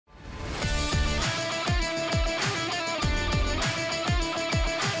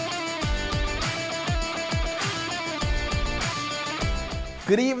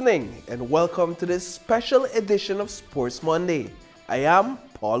Good evening and welcome to this special edition of Sports Monday. I am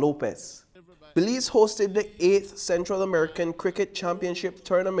Paul Lopez. Belize hosted the 8th Central American Cricket Championship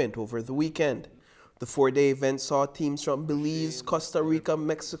tournament over the weekend. The 4-day event saw teams from Belize, Costa Rica,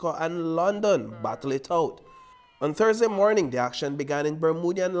 Mexico and London battle it out. On Thursday morning, the action began in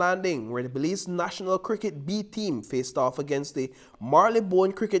Bermudian Landing, where the Belize National Cricket B team faced off against the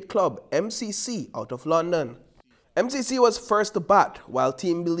Marleybone Cricket Club, MCC, out of London. MCC was first to bat, while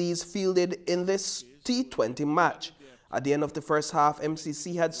Team Belize fielded in this T20 match. At the end of the first half,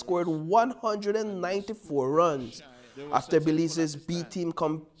 MCC had scored 194 runs. After Belize's B team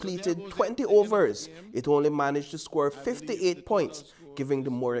completed 20 overs, it only managed to score 58 points, giving the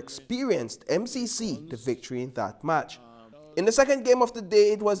more experienced MCC the victory in that match. In the second game of the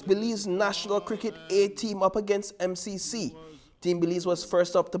day, it was Belize National Cricket A team up against MCC. Team Belize was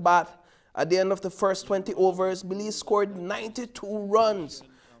first up to bat. At the end of the first 20 overs, Belize scored 92 runs.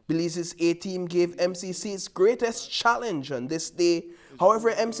 Belize's A team gave MCC its greatest challenge on this day.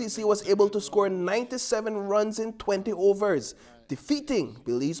 However, MCC was able to score 97 runs in 20 overs, defeating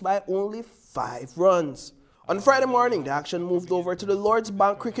Belize by only 5 runs. On Friday morning, the action moved over to the Lord's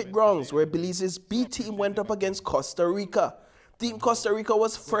Bank Cricket Grounds, where Belize's B team went up against Costa Rica. Team Costa Rica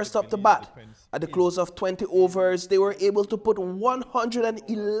was first up to bat. At the close of 20 overs, they were able to put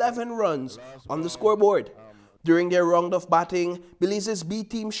 111 runs on the scoreboard. During their round of batting, Belize's B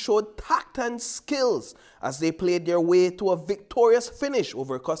team showed tact and skills as they played their way to a victorious finish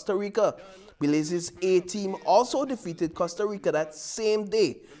over Costa Rica. Belize's A team also defeated Costa Rica that same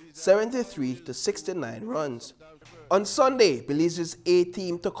day, 73 to 69 runs. On Sunday, Belize's A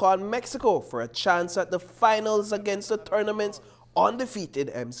team took on Mexico for a chance at the finals against the tournament's undefeated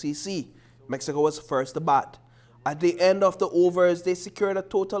MCC. Mexico was first to bat. At the end of the overs, they secured a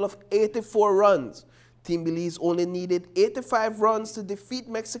total of 84 runs. Team Belize only needed 85 runs to defeat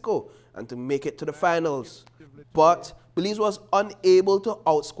Mexico and to make it to the finals. But Belize was unable to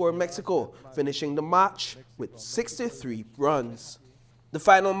outscore Mexico, finishing the match with 63 runs. The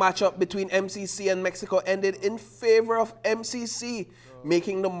final matchup between MCC and Mexico ended in favor of MCC,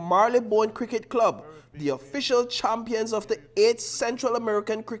 making the Marleybone Cricket Club the official champions of the 8th Central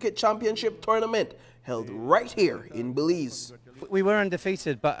American Cricket Championship tournament held right here in Belize. We were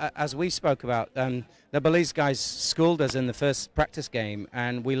undefeated, but as we spoke about, the Belize guys schooled us in the first practice game,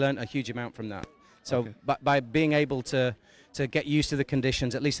 and we learned a huge amount from that. So by being able to get used to the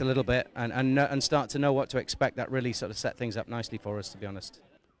conditions at least a little bit and start to know what to expect, that really sort of set things up nicely for us, to be honest.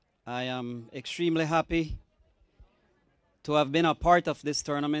 I am extremely happy to have been a part of this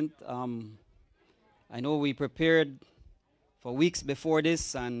tournament. I know we prepared for weeks before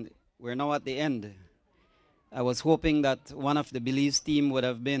this, and we're now at the end. I was hoping that one of the Belize team would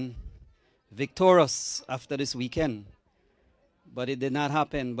have been victorious after this weekend, but it did not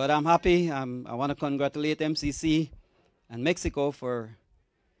happen. But I'm happy. I want to congratulate MCC and Mexico for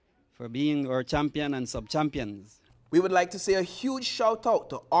being our champion and sub-champions. We would like to say a huge shout out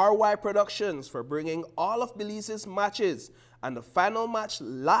to RY Productions for bringing all of Belize's matches and the final match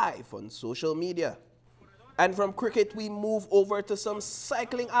live on social media. And from cricket, we move over to some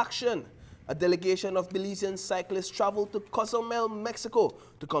cycling action. A delegation of Belizean cyclists traveled to Cozumel, Mexico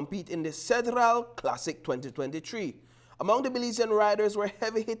to compete in the Cedral Classic 2023. Among the Belizean riders were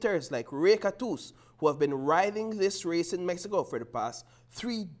heavy hitters like Cattouse, who have been riding this race in Mexico for the past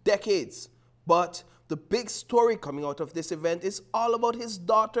 3 decades. But the big story coming out of this event is all about his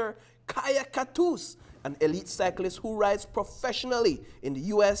daughter, Cattouse, an elite cyclist who rides professionally in the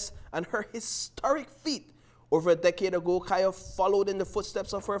US, and her historic feat. Over a decade ago, Kaya followed in the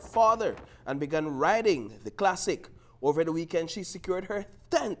footsteps of her father and began riding the Classic. Over the weekend, she secured her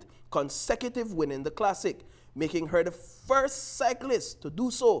 10th consecutive win in the Classic, making her the first cyclist to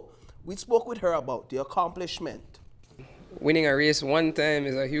do so. We spoke with her about the accomplishment. Winning a race one time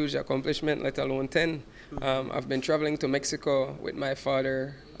is a huge accomplishment, let alone 10. I've been traveling to Mexico with my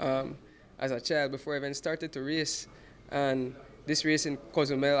father as a child before I even started to race. And this race in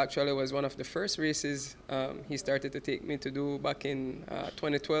Cozumel actually was one of the first races he started to take me to do back in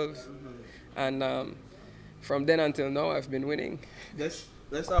 2012. And from then until now, I've been winning.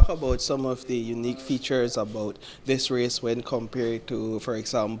 Let's talk about some of the unique features about this race when compared to, for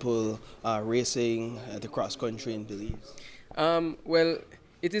example, racing the cross-country in Belize. Well,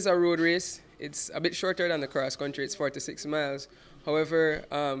 it is a road race. It's a bit shorter than the cross-country. It's 46 miles. However,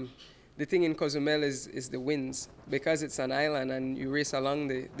 the thing in Cozumel is the winds. Because it's an island and you race along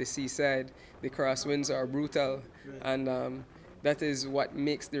the seaside, the crosswinds are brutal. And that is what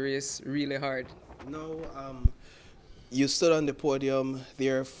makes the race really hard. Now, you stood on the podium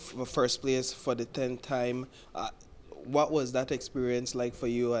there for first place for the 10th time. what was that experience like for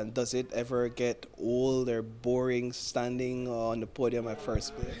you, and does it ever get old or boring standing on the podium at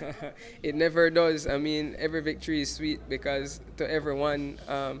first play? It never does. I mean, every victory is sweet because to everyone,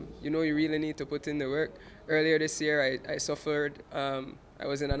 you know, you really need to put in the work. Earlier this year, I suffered. I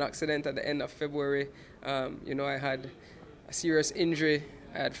was in an accident at the end of February. You know, I had a serious injury.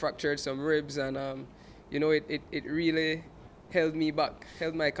 I had fractured some ribs, and you know, it really held me back,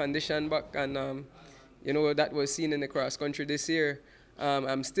 held my condition back, and you know, that was seen in the cross country this year.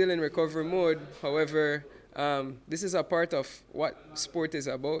 I'm still in recovery mode. However, this is a part of what sport is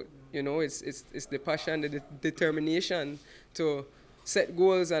about. You know, it's the passion, the determination to set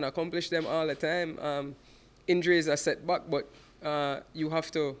goals and accomplish them all the time. Injuries are set back, but you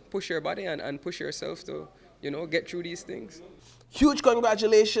have to push your body and push yourself to, you know, get through these things. Huge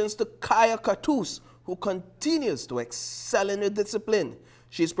congratulations to Cattouse, who continues to excel in her discipline.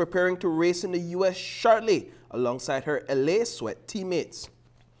 She's preparing to race in the U.S. shortly alongside her LA Sweat teammates.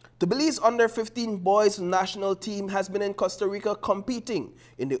 The Belize under-15 boys national team has been in Costa Rica competing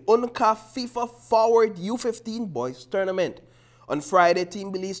in the UNCAF FIFA Forward U15 boys tournament. On Friday,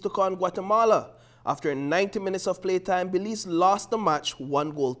 Team Belize took on Guatemala. After 90 minutes of playtime, Belize lost the match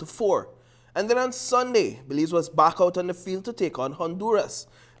 1-4. And then on Sunday, Belize was back out on the field to take on Honduras.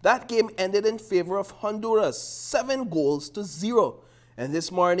 That game ended in favor of Honduras, 7-0. And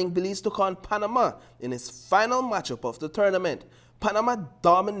this morning, Belize took on Panama in its final matchup of the tournament. Panama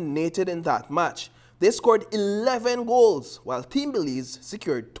dominated in that match. They scored 11 goals, while Team Belize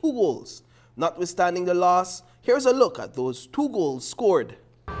secured 2 goals. Notwithstanding the loss, here's a look at those 2 goals scored.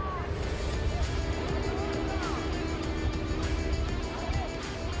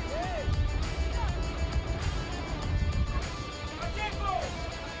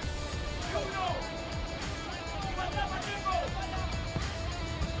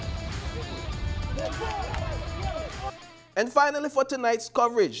 And finally, for tonight's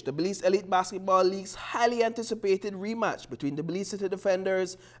coverage, the Belize Elite Basketball League's highly anticipated rematch between the Belize City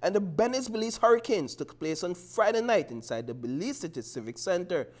Defenders and the Belize Hurricanes took place on Friday night inside the Belize City Civic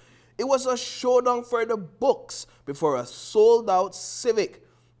Center. It was a showdown for the books before a sold-out Civic.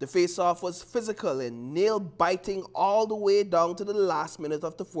 The face-off was physical and nail-biting all the way down to the last minute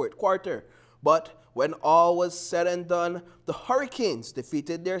of the fourth quarter. But when all was said and done, the Hurricanes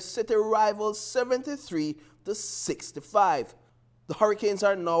defeated their city rivals 73-65. The Hurricanes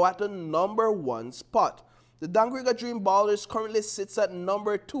are now at the #1 spot. The Dangriga Dream Ballers currently sits at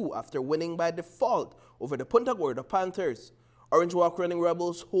 #2 after winning by default over the Punta Gorda Panthers. Orange Walk Running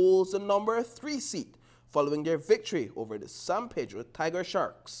Rebels holds the #3 seat following their victory over the San Pedro Tiger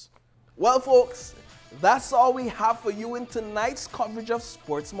Sharks. Well, folks, that's all we have for you in tonight's coverage of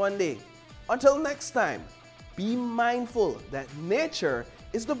Sports Monday. Until next time, be mindful that nature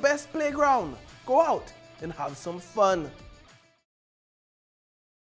is the best playground. Go out and have some fun.